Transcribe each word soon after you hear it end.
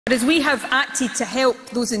But as we have acted to help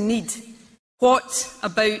those in need, what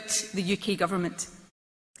about the UK Government?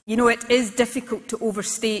 You know, it is difficult to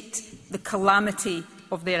overstate the calamity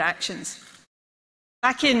of their actions.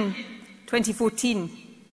 Back in 2014,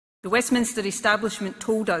 the Westminster establishment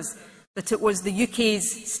told us that it was the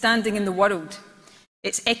UK's standing in the world,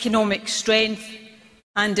 its economic strength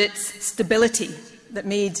and its stability that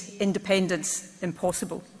made independence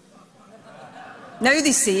impossible. Now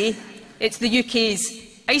they say it's the UK's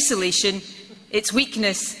isolation, its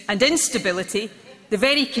weakness and instability, the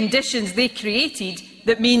very conditions they created,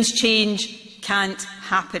 that means change can't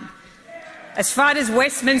happen. As far as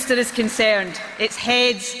Westminster is concerned, it's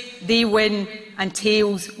heads they win and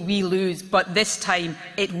tails we lose, but this time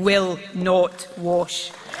it will not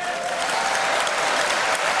wash.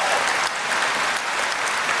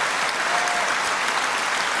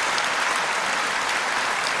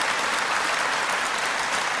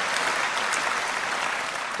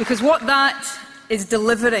 Because what that is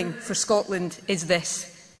delivering for Scotland is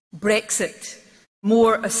this: Brexit,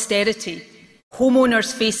 more austerity,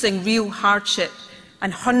 homeowners facing real hardship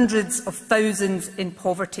and hundreds of thousands in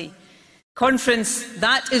poverty. Conference,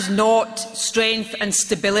 that is not strength and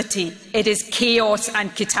stability, it is chaos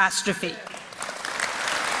and catastrophe.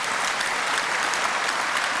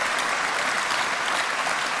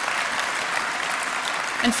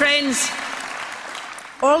 And friends,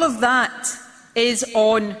 all of that is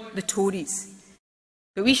on the Tories.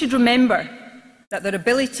 But we should remember that their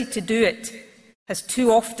ability to do it has too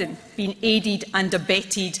often been aided and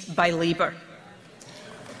abetted by Labour.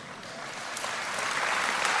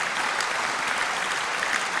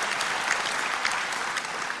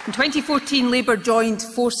 In 2014, Labour joined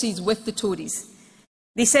forces with the Tories.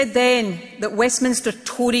 They said then that Westminster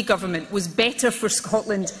Tory government was better for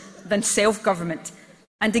Scotland than self-government,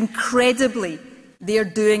 and incredibly, they are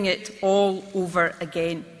doing it all over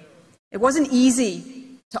again. It wasn't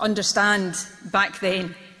easy to understand back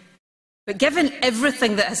then, but given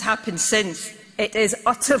everything that has happened since, it is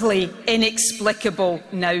utterly inexplicable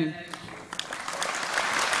now.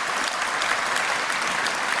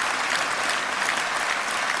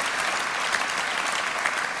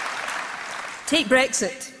 Take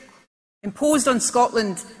Brexit, imposed on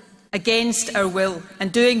Scotland against our will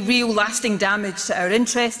and doing real lasting damage to our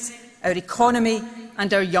interests, our economy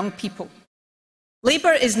and our young people.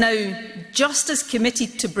 Labour is now just as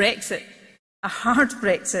committed to Brexit, a hard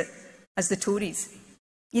Brexit, as the Tories.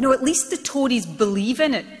 You know, at least the Tories believe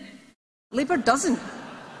in it. Labour doesn't.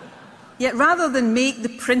 Yet rather than make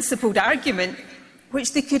the principled argument,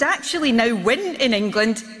 which they could actually now win in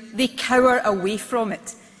England, they cower away from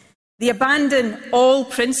it. They abandon all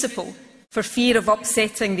principle for fear of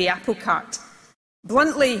upsetting the apple cart.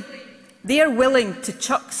 Bluntly, they are willing to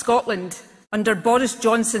chuck Scotland under Boris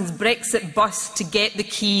Johnson's Brexit bus to get the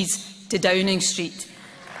keys to Downing Street.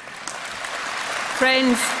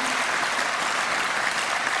 Friends,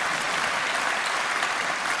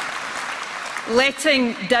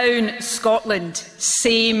 letting down Scotland,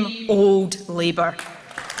 same old Labour.